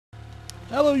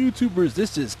Hello YouTubers,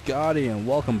 this is Gotti and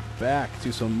welcome back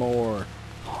to some more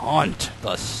Hunt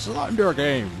the Slender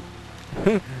game.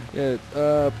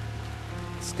 Yeah,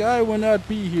 Sky will not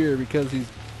be here because he's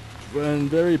been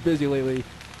very busy lately.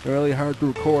 Really hard to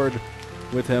record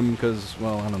with him because,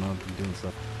 well, I don't know, I'm doing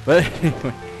stuff. But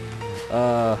anyway,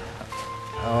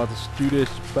 I'll just do this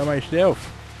by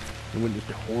myself and witness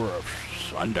the horror of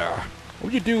Slender. What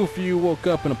would you do if you woke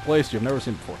up in a place you've never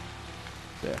seen before?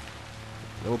 Yeah.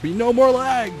 There will be no more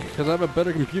lag, because I have a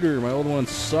better computer. My old one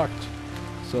sucked.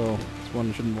 So, this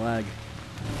one shouldn't lag.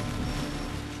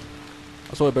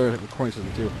 Also, a better recording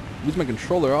system, too. I use my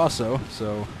controller also,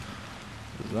 so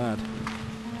there's that.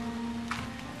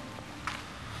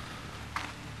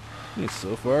 It's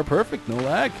so far perfect, no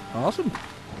lag. Awesome.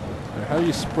 Right, how do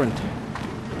you sprint?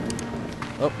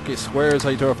 Oh, okay, square is how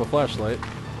you turn off a flashlight.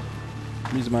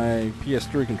 I'm using my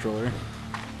PS3 controller.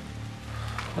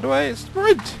 How do I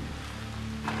sprint?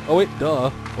 Oh wait,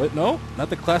 duh. Wait, no? Not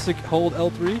the classic hold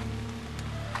L3?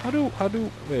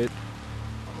 Wait.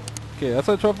 Okay, that's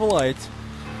how I turn off the light.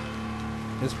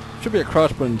 This should be a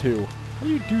crouch button too. How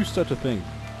do you do such a thing?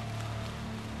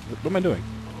 What am I doing?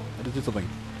 I just did something.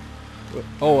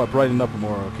 Oh, I brightened up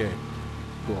more, okay.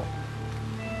 Cool.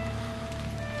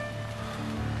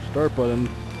 Start button.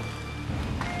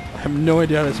 I have no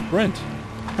idea how to sprint.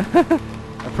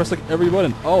 I pressed like every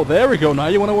button. Oh, there we go. Now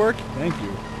you want to work? Thank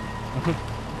you.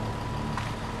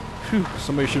 Whew,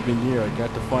 somebody should be near. I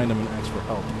got to find them and ask for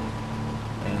help.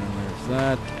 And there's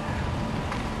that.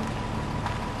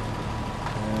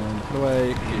 And how do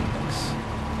I... Okay, thanks.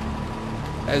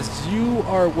 As you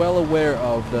are well aware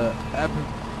of, the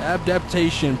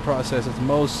adaptation process is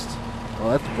most... Oh,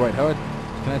 that's bright. Can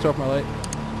I turn off my light?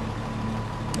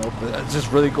 Nope, it's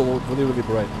just really cool, really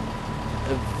bright.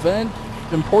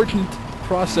 Important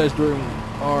process during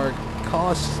our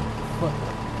costs...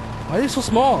 Why are they so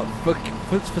small?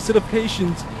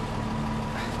 Facilitations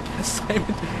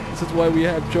assignment. This is why we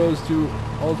have chose to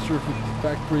alter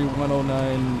Factory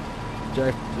 109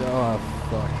 Jack. Oh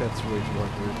fuck, that's way too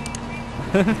awkward.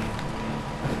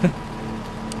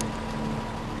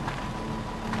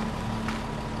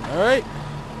 Alright.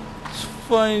 Let's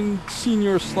find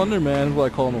Senior Slenderman, what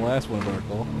I call him in the last one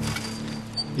article.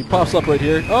 He pops up right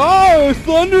here. Oh,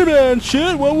 Slenderman!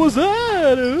 Shit, what was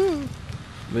that?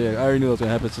 But yeah, I already knew that was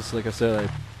gonna happen. It's just like I said,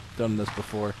 I've done this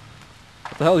before.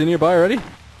 What the hell? Are you nearby already?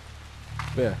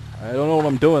 But yeah, I don't know what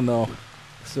I'm doing though.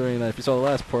 Considering that if you saw the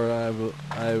last part, I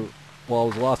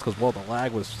was lost because the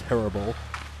lag was terrible,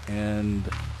 and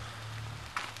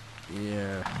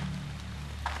yeah.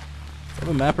 I have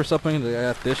a map or something. I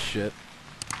got this shit.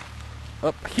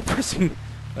 Oh, I keep pressing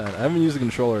that. I haven't used the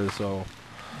controller, so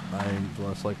I'm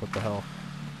just like, what the hell.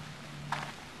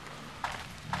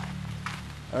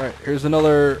 Alright, here's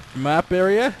another map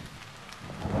area.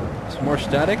 Some more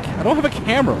static. I don't have a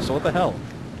camera, so what the hell?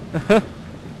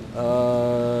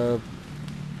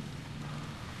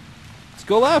 Let's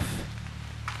go left.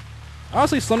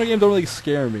 Honestly, Slender games don't really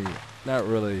scare me. Not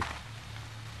really.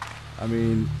 I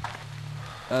mean,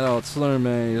 I know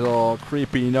Slenderman is all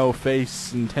creepy, no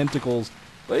face and tentacles,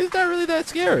 but he's not really that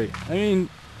scary. I mean,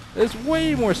 it's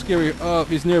way more scary. Oh,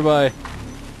 he's nearby.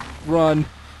 Run.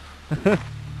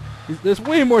 There's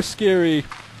way more scary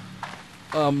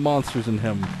monsters than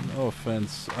him. No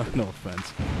offense. No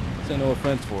offense. Say no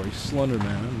offense for. He's Slenderman.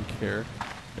 I don't care.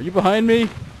 Are you behind me?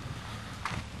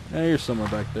 Yeah, you're somewhere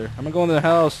back there. I'm gonna go into the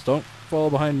house. Don't follow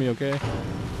behind me, okay?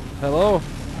 Hello?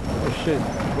 Oh shit.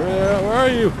 Where are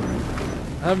you?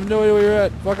 I have no idea where you're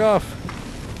at. Fuck off.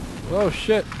 Oh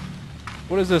shit.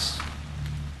 What is this?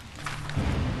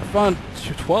 I found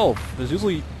 12. There's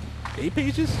usually 8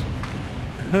 pages?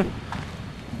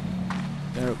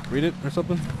 Can I read it or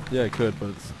something? Yeah, I could, but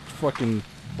it's fucking...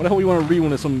 What the hell do you want to read when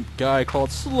there's some guy called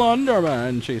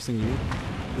Slenderman chasing you?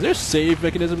 Is there a save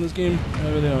mechanism in this game? I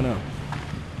really don't know.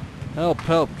 Help,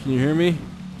 help, can you hear me?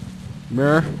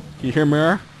 Mirror? Can you hear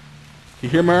mirror? Can you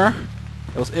hear mirror?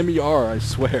 That was M-E-R, I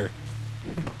swear.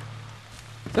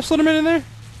 Is there Slenderman in there?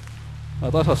 Oh, I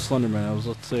thought I saw Slenderman. I was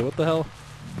about to say, what the hell?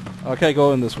 Oh, I can't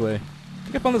go in this way. I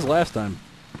think I found this last time.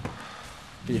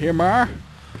 Can you hear mirror?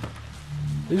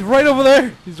 He's right over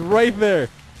there! He's right there!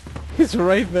 He's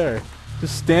right there!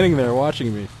 Just standing there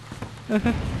watching me. It's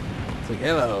like,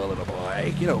 hello, little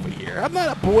boy. Get over here. I'm not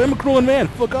a boy, I'm a grown man.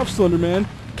 Fuck off, Slenderman.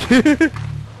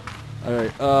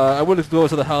 Alright, I would go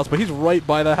to the house, but he's right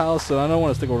by the house, so I don't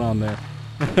want to stick around there.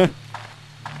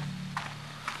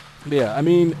 Yeah, I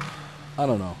mean, I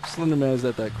don't know. Slenderman is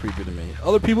not that creepy to me.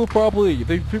 Other people probably.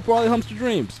 People probably humps their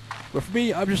dreams. But for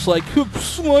me, I'm just like,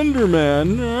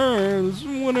 Slenderman.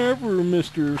 Whatever,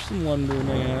 Mr.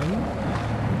 Slenderman.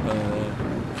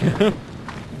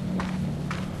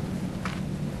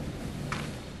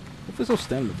 this little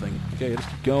stamina thing? Okay, just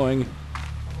keep going.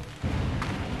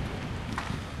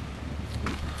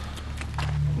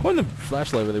 Holding the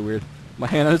flashlight really weird. My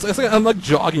hand, it's like I'm like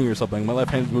jogging or something. My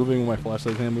left hand's moving, my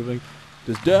flashlight hand moving.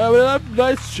 Just dab it up,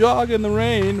 nice jog in the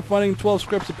rain, finding 12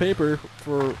 scraps of paper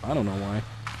for I don't know why.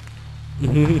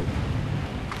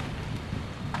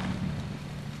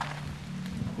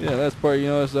 Yeah, that's part. You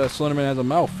notice that Slenderman has a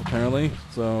mouth apparently,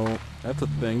 so that's a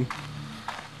thing.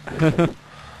 I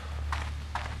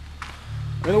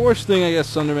mean, the worst thing I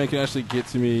guess Slenderman can actually get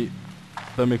to me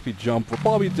that make me jump will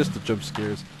probably be just the jump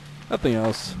scares. Nothing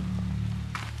else.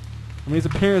 I mean, his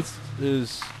appearance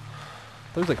is... I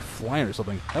thought he was like flying or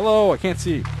something. Hello, I can't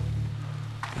see.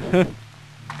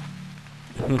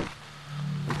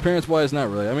 Appearance-wise, not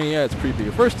really. I mean, yeah, it's creepy.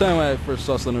 The first time I first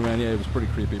saw Slenderman, yeah, it was pretty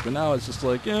creepy. But now it's just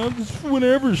like, yeah, just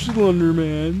whatever,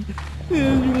 Slenderman.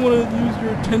 Yeah, you want to use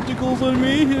your tentacles on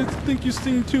me? I think you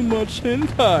sing too much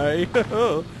hentai.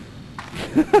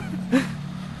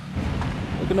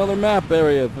 Like another map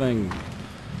area thing. I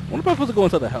wonder if I'm supposed to go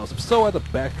inside the house. If so, I have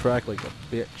to backtrack like a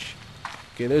bitch.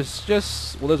 Okay, there's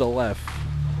just... well, there's a left.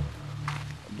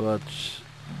 But...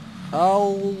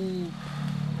 I'll...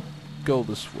 go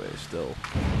this way still.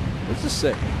 What's this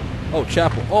say? Oh,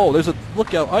 chapel. Oh, there's a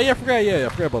lookout. Oh, yeah, I forgot. Yeah, I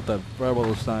forgot about that. I forgot about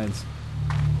those signs.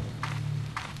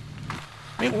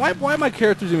 I mean, why are my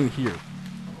characters even here?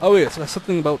 Oh, yeah, so that's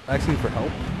something about asking for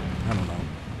help? I don't know.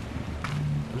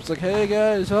 It's like, hey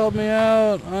guys, help me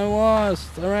out. I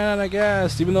lost. I ran out of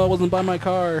gas, even though I wasn't by my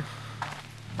car.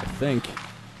 I think.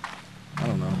 I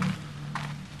don't know.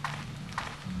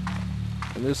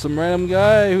 And there's some random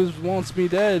guy who wants me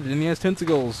dead, and he has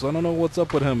tentacles. So I don't know what's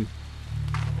up with him.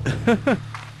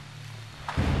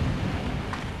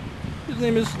 His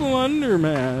name is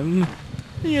Slenderman.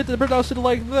 You have to pronounce it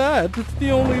like that. It's the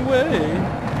only way.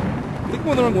 I think I'm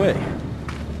going the wrong way.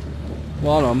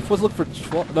 Well, I don't know. I'm supposed to look for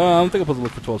 12... No, I don't think I'm supposed to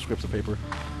look for 12 scripts of paper.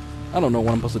 I don't know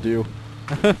what I'm supposed to do.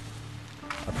 I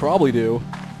probably do,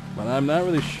 but I'm not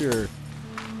really sure.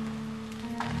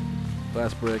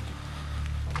 Glass brick.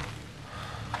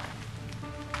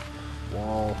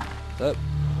 Wall. That...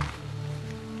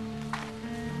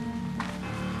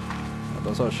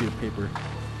 That's all a sheet of paper.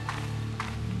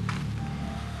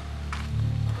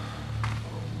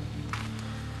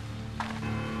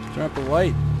 Turn up the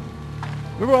light.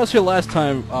 Remember I was here last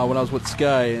time when I was with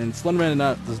Sky, and Slenderman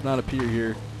does not appear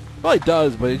here. Well, he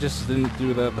does, but he just didn't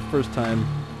do that the first time.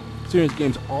 Serious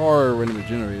games are randomly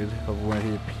generated of when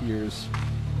he appears.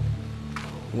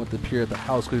 He wanted to appear at the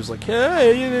house because he was like,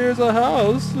 hey, there's a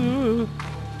house. Remember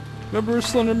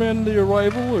Slenderman the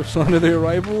Arrival, or Slender the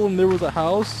Arrival, and there was a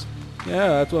house? Yeah,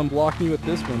 that's why I'm blocking you with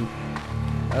this one.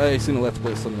 I've seen the Let's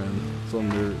Play Slenderman,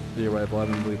 Slender the Arrival. I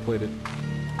haven't really played it.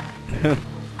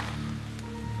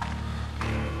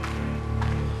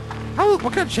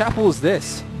 What kind of chapel is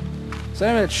this? It's not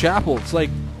even a chapel. It's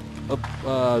like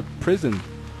a prison. I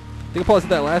think I probably said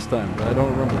that last time, but I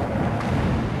don't remember.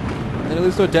 And it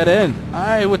leads to a dead end.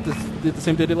 I did the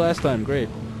same thing I did last time. Great.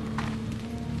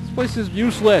 This place is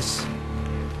useless.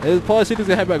 And probably see he's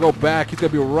gonna have me go back. He's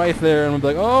gonna be right there, and I'm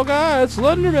like, oh god,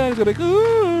 Slenderman. He's gonna be like,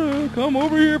 ooh, come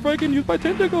over here if I can use my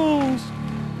tentacles.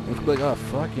 And it's like, oh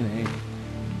fucking A.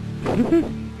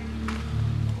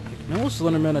 No,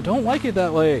 Slenderman, I don't like it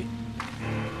that way.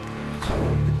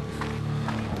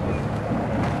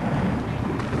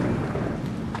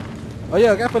 Oh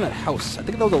yeah, I got from that house. I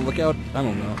think that was a lookout. I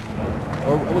don't know.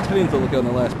 Or I was heading to the lookout in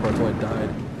the last part, so I died.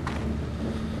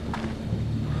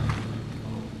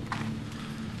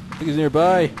 I think he's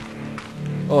nearby.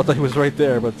 Oh, I thought he was right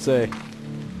there, but say.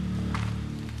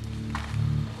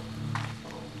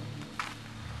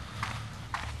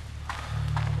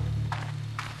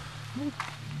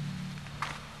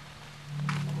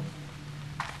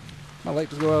 My light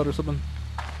just go out or something.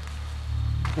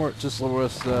 Or just lower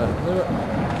us,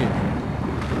 okay.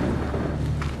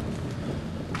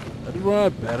 I did run out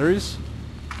of batteries.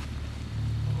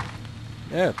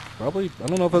 Yeah, probably. I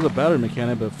don't know if there's a battery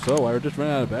mechanic, but if so, I just ran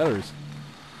out of batteries.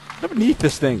 I never need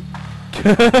this thing.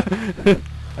 I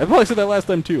probably said that last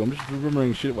time too. I'm just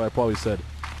remembering shit what I probably said.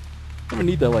 I never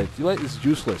need that light. The light is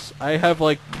useless. I have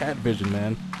like cat vision,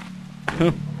 man.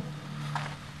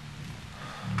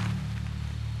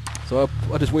 So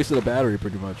I just wasted a battery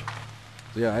pretty much.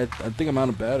 So yeah, I think I'm out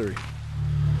of battery.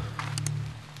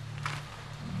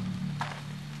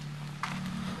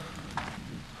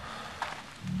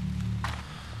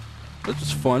 That's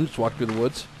just fun, just walk through the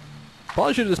woods.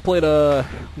 Probably should have just played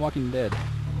Walking Dead.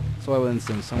 So I went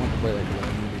instance. I want to play like that.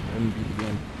 I didn't beat the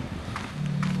game.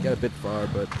 Got a bit far,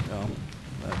 but no,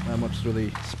 not much to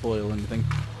really spoil anything.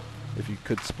 If you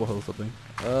could spoil something.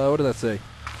 What did that say?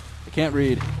 I can't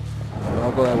read. But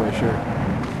I'll go that way, sure.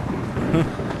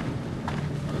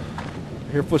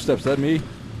 I hear footsteps. Is that me?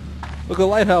 Look, a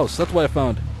lighthouse. That's what I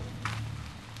found.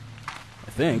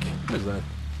 I think. What is that?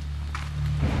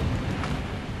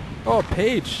 Oh, a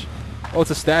page. Oh,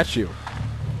 it's a statue.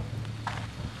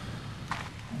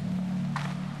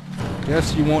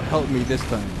 Guess you won't help me this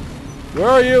time. Where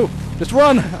are you? Just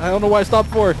run! I don't know why I stopped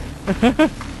for.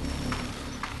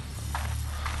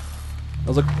 I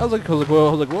was like,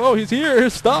 whoa, he's here!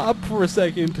 Stop for a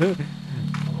second.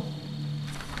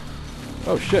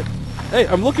 Oh shit! Hey,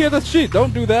 I'm looking at the sheet.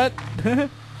 Don't do that.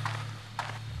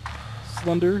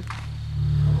 Slender.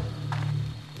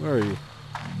 Where are you?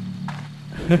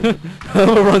 I'm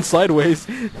gonna run sideways.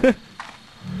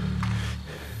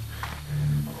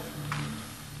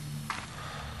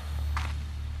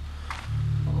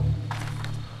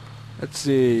 Let's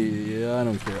see. Yeah, I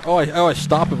don't care. Oh, I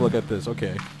stop and look at this.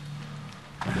 Okay.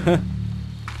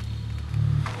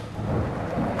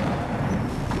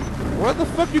 What the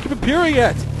fuck you keep appearing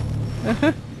at?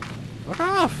 Fuck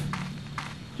off!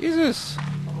 Jesus!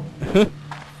 You're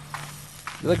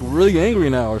like really angry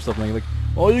now or something. Like,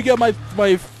 oh, you got my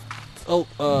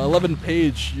 11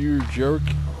 page, you jerk.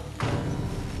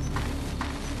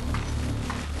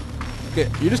 Okay,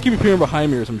 you just keep appearing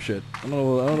behind me or some shit. I don't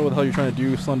know what the hell you're trying to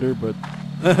do, Slender, but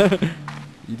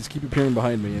you just keep appearing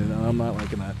behind me, and I'm not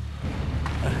liking that.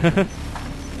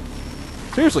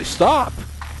 Seriously, stop!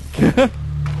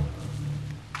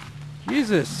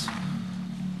 Jesus.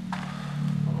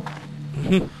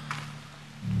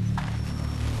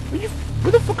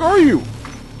 Where the fuck are you?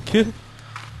 Kid?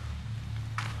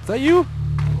 Is that you?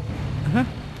 Uh-huh.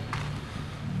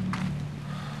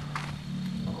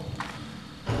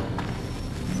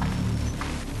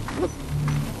 What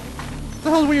the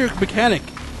hell is with your mechanic?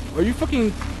 Are you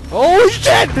fucking... Oh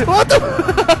shit! What the...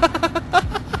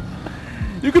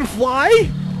 You can fly?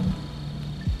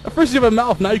 At first you have a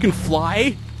mouth, now you can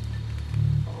fly?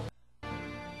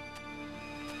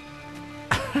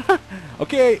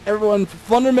 Okay, everyone,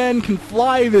 Slenderman can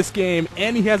fly this game,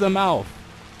 and he has a mouth.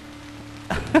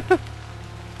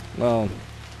 Well,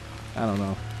 I don't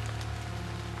know.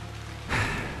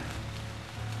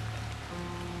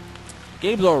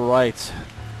 Game's alright.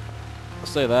 I'll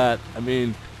say that. I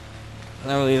mean,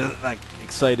 not really that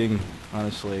exciting,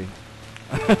 honestly.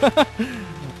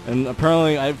 And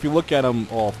apparently, if you look at him,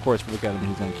 well, of course, if you look at him,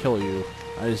 he's gonna kill you.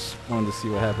 I just wanted to see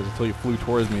what happens until he flew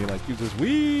towards me, like, he was just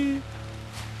wee.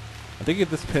 I think it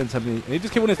just depends how many. And he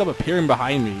just kept when they stop appearing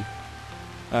behind me.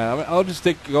 I'll just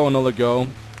go another go.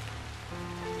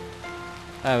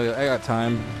 I got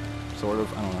time, sort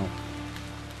of. I don't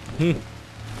know.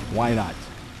 Why not?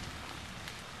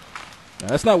 Now,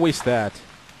 let's not waste that.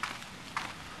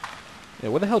 Yeah,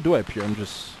 where the hell do I appear? I'm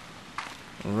just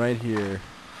right here.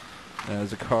 And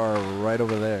there's a car right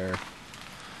over there.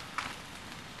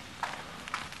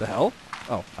 The hell?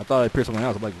 Oh, I thought I appeared somewhere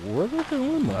else. I'm like, where the hell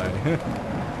am I?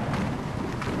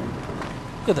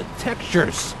 Look at the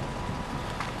textures.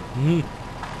 I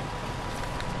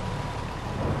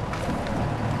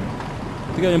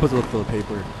think I am supposed to look for the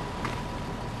paper.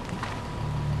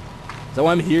 Is that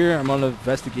why I'm here? I'm on an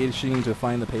investigation to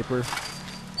find the paper.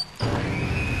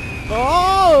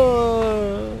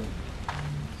 Oh!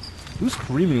 Who's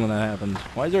screaming when that happens?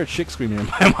 Why is there a chick screaming?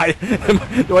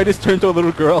 Do I just turn to a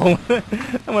little girl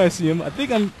when I see him? I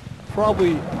think I'm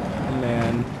probably a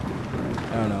man.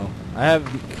 I don't know. I have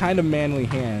kind of manly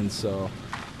hands, so...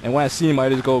 And when I see him, I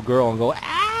just go girl and go,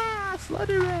 ah,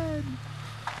 Slenderman!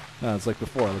 No, it's like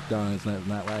before. I look down and it's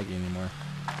not laggy anymore.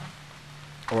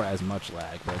 Or as much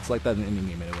lag, but it's like that in any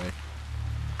game anyway.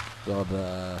 With all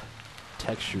the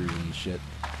textures and shit.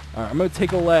 Alright, I'm gonna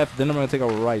take a left, then I'm gonna take a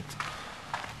right.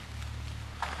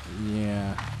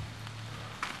 Yeah.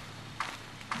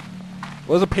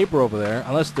 Well, there's a paper over there,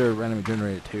 unless they're randomly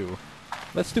generated too.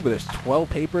 That's stupid. There's 12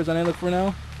 papers I need to look for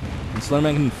now. And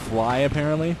Slenderman can fly,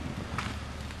 apparently.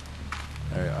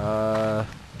 Alright,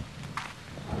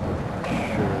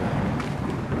 sure.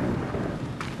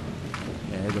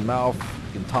 Yeah, here's a mouth.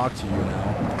 I can talk to you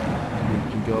now. And you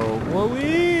can go,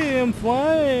 whoa-wee, I'm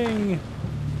flying!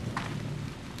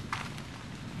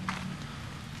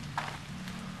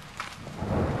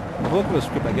 If I look at the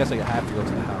script, I guess I have to go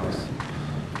to the house.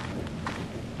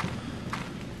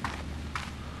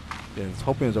 Yeah, I was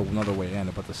hoping there's another way in. I'm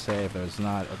about to say if there's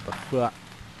not.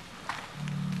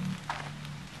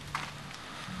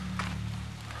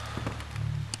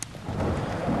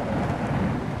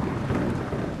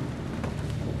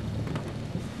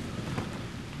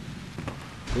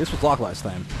 This was locked last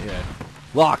time. Yeah.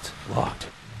 Locked! Locked.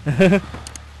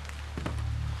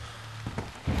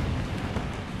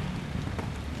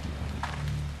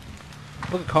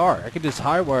 Look, a car. I could just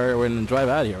hardwire and drive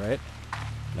out of here, right?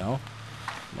 No?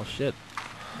 Well, shit.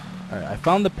 Alright, I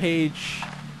found the page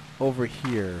over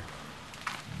here.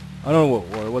 I don't know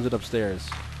or was it upstairs?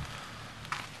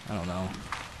 I don't know.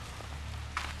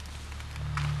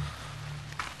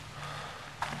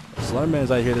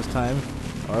 Slenderman's out here this time.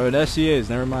 Oh, yes he is.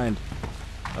 Never mind.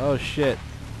 Oh shit.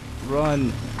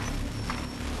 Run.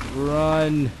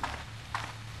 Run.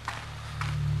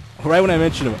 Right when I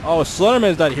mentioned him. Oh,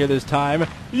 Slenderman's not here this time.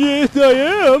 Yes, I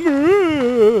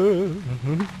am.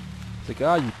 It's like,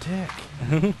 oh, you dick.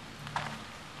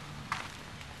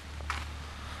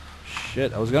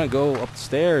 Shit, I was gonna go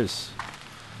upstairs.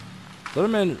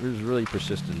 Slenderman is really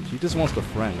persistent. He just wants a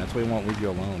friend. That's why he won't leave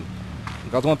you alone.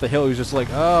 Like, I was on the hill. He's just like,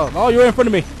 oh, you're in front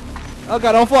of me. Oh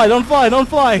god, don't fly, don't fly, don't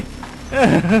fly.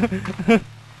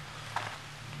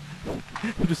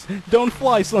 Just don't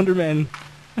fly, Slenderman.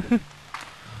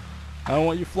 I don't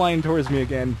want you flying towards me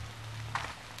again.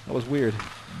 That was weird.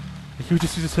 He would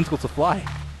just use his tentacles to fly.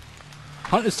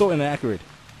 Hunt is so inaccurate.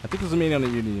 I think this is made on the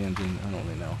Unity engine. I don't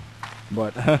really know.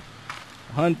 But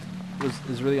Hunt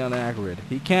is really inaccurate.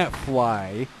 He can't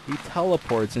fly. He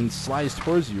teleports and slides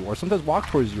towards you, or sometimes walks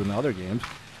towards you in the other games.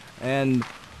 And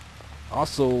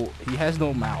also, he has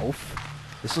no mouth.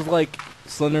 This is like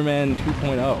Slenderman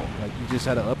 2.0. Like, you just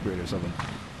had an upgrade or something.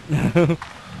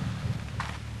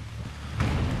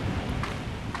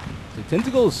 The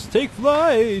tentacles, take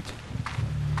flight!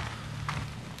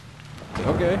 Like,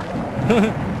 okay.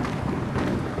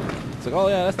 It's like, oh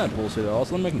yeah, that's not bullshit at all.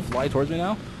 Slenderman can fly towards me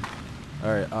now?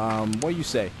 Alright, what do you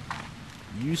say?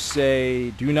 You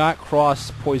say, do not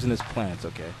cross poisonous plants.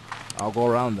 Okay. I'll go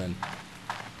around then.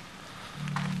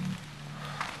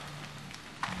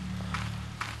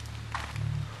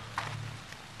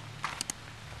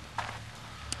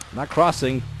 Not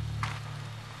crossing.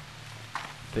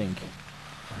 Think.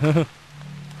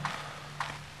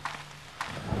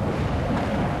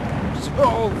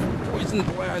 Oh, poison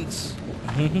plants.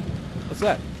 What's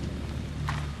that?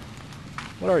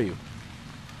 What are you?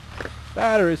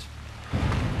 Batteries.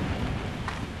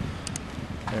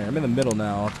 There, I'm in the middle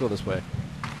now. Let's go this way.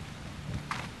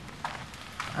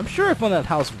 I'm sure I found that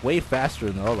house way faster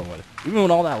than the other one. Even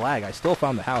with all that lag, I still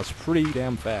found the house pretty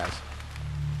damn fast.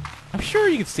 I'm sure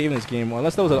you could save in this game,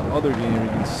 unless that was another game you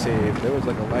can save. There was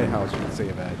like a lighthouse you could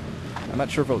save at. I'm not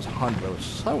sure if it was Hunt, but it was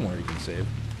somewhere you can save.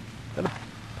 Is that a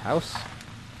house?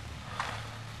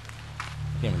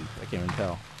 I can't even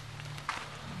tell.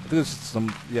 I think it's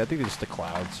some. Yeah, I think it's just the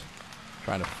clouds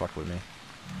trying to fuck with me.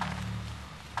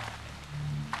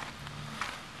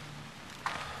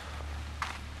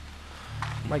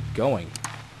 Where am I going?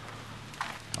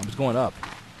 I'm just going up.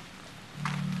 I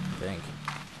think.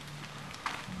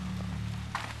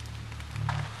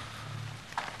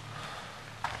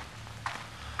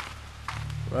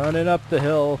 Running up the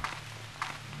hill.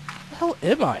 Where the hell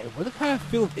am I? What kind of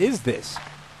field is this?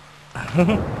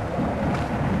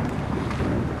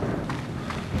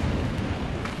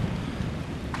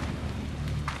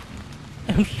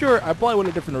 I'm sure I probably went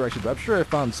a different direction, but I'm sure I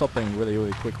found something really,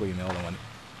 really quickly in the other one.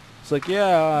 It's like,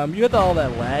 yeah, you had all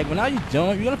that lag, but now you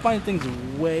don't. You're gonna find things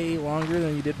way longer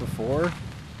than you did before.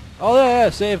 Oh yeah,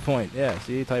 save point. Yeah,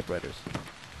 see, typewriters.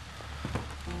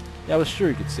 Yeah, I was sure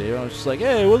you could save. I was just like,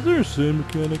 hey, was there a save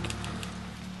mechanic?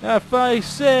 If I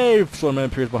save, Slenderman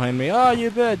appears behind me. Ah,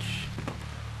 you bitch.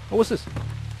 Oh, what's this?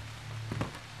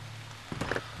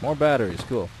 More batteries.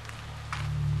 Cool.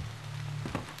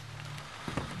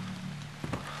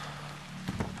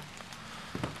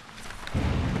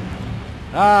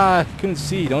 Ah, couldn't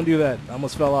see. Don't do that. I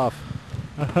almost fell off.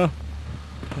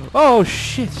 Oh,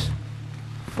 shit.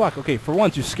 Fuck. Okay, for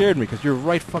once you scared me because you're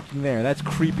right fucking there. That's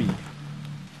creepy.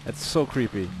 That's so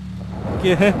creepy.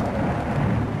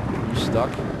 Yeah. You stuck?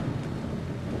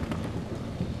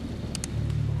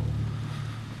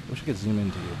 Wish I could zoom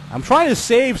into you. I'm trying to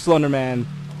save, Slenderman. You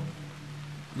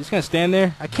just gonna stand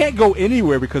there? I can't go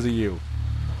anywhere because of you.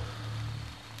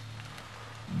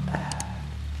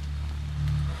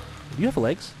 Do you have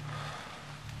legs?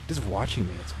 Just watching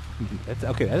me. That's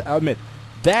okay. I'll admit,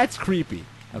 that's creepy.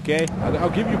 Okay, I'll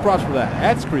give you props for that.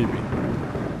 That's creepy.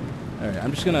 All right,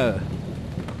 I'm just gonna.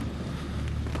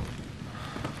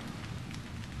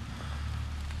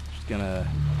 I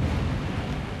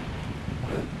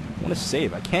want to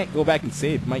save. I can't go back and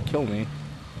save. It might kill me.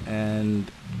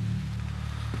 And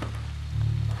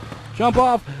jump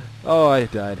off. Oh, I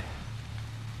died.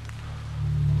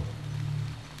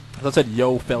 I said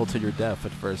yo fell to your death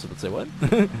at first. Let's say what?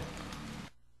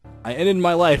 I ended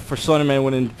my life for Slenderman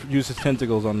when he used his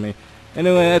tentacles on me.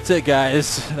 Anyway, that's it,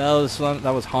 guys. That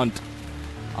was Hunt.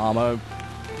 I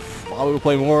will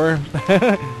play more.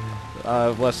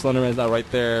 Unless Slenderman's not right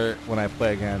there when I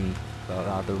play again, I'll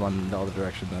have to run the other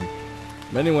direction then.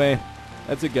 But anyway,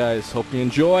 that's it, guys. Hope you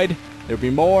enjoyed. There'll be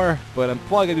more, but I'm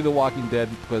probably gonna do The Walking Dead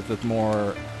because it's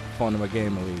more fun of a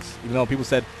game at least. Even though people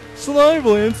said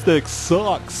Survival Instinct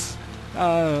sucks.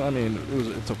 I mean,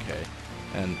 it's okay,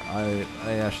 and I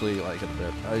actually like it a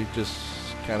bit. I just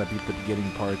kind of beat the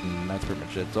beginning part, and that's pretty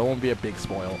much it. So it won't be a big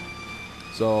spoil.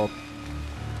 So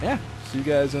yeah, see you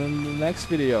guys in the next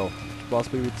video,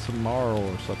 possibly tomorrow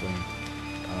or something.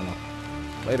 I don't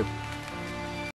know. Later.